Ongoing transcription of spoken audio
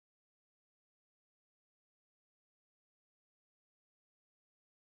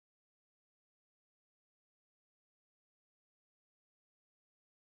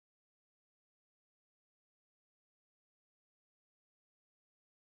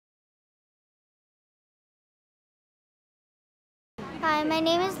Hi, my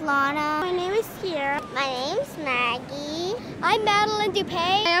name is Lana. My name is Kiera. My name's Maggie. I'm Madeline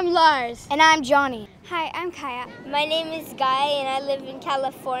Dupay. I'm Lars. And I'm Johnny. Hi, I'm Kaya. My name is Guy and I live in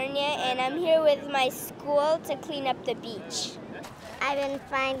California and I'm here with my school to clean up the beach. I've been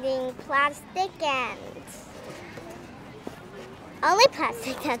finding plastic and only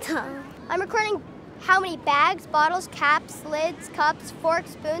plastic, that's all. I'm recording how many bags, bottles, caps, lids, cups,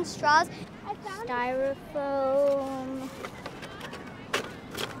 forks, spoons, straws. Styrofoam,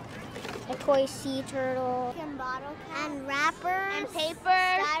 a koi sea turtle, and bottle caps, and wrappers, and paper,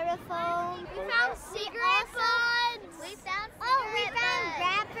 styrofoam. We found cigarette butts. We found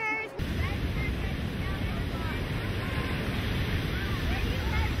wrappers.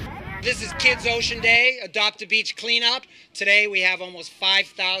 This is Kids Ocean Day, Adopt a Beach Cleanup. Today we have almost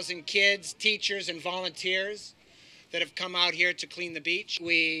 5,000 kids, teachers, and volunteers that have come out here to clean the beach.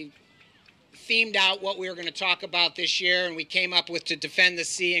 We themed out what we were going to talk about this year, and we came up with to defend the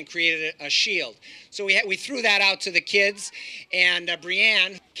sea and created a shield. So we threw that out to the kids, and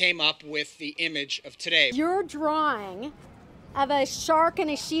Brianne came up with the image of today. Your drawing of a shark and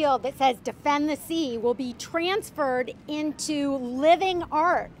a shield that says defend the sea will be transferred into living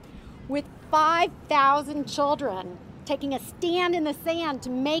art with 5,000 children taking a stand in the sand to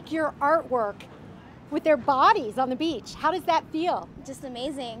make your artwork with their bodies on the beach. How does that feel? Just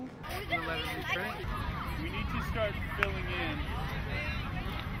amazing. We need to start filling in.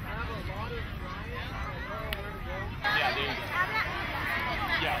 Yeah, there you go.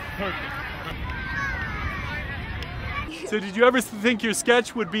 Yeah, perfect. So did you ever think your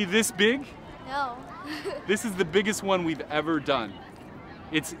sketch would be this big? No. This is the biggest one we've ever done.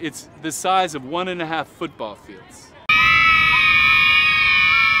 It's the size of 1.5 football fields.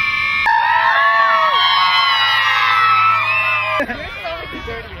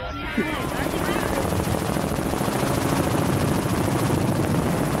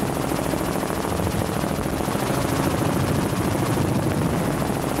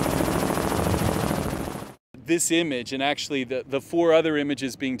 This image, and actually the 4 other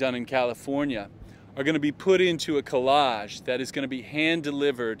images being done in California, are going to be put into a collage that is going to be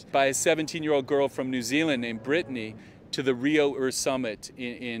hand-delivered by a 17-year-old girl from New Zealand named Brittany to the RIO Earth Summit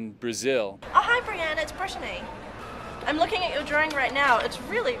in Brazil. Oh, hi Brianne, it's Brittany. I'm looking at your drawing right now. It's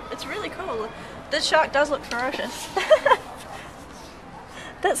really cool. This shark does look ferocious.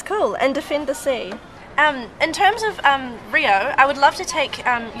 That's cool. And defend the sea. In terms of Rio, I would love to take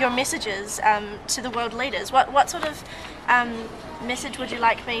your messages to the world leaders. What sort of message would you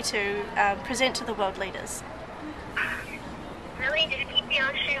like me to present to the world leaders? Really just keep the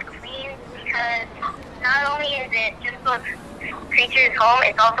ocean clean, because not only is it just those creatures' home,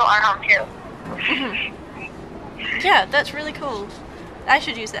 it's also our home too. Yeah, that's really cool. I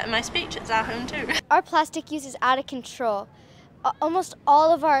should use that in my speech. It's our home too. Our plastic use is out of control. Almost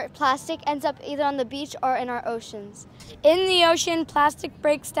all of our plastic ends up either on the beach or in our oceans. In the ocean, plastic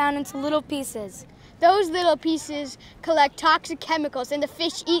breaks down into little pieces. Those little pieces collect toxic chemicals, and the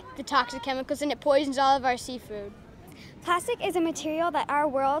fish eat the toxic chemicals, and it poisons all of our seafood. Plastic is a material that our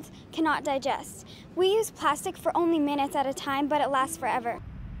world cannot digest. We use plastic for only minutes at a time, but it lasts forever.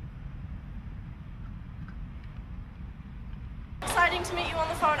 Exciting to meet you on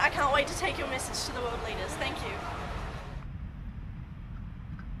the phone. I can't wait to take your message to the world leaders. Thank you.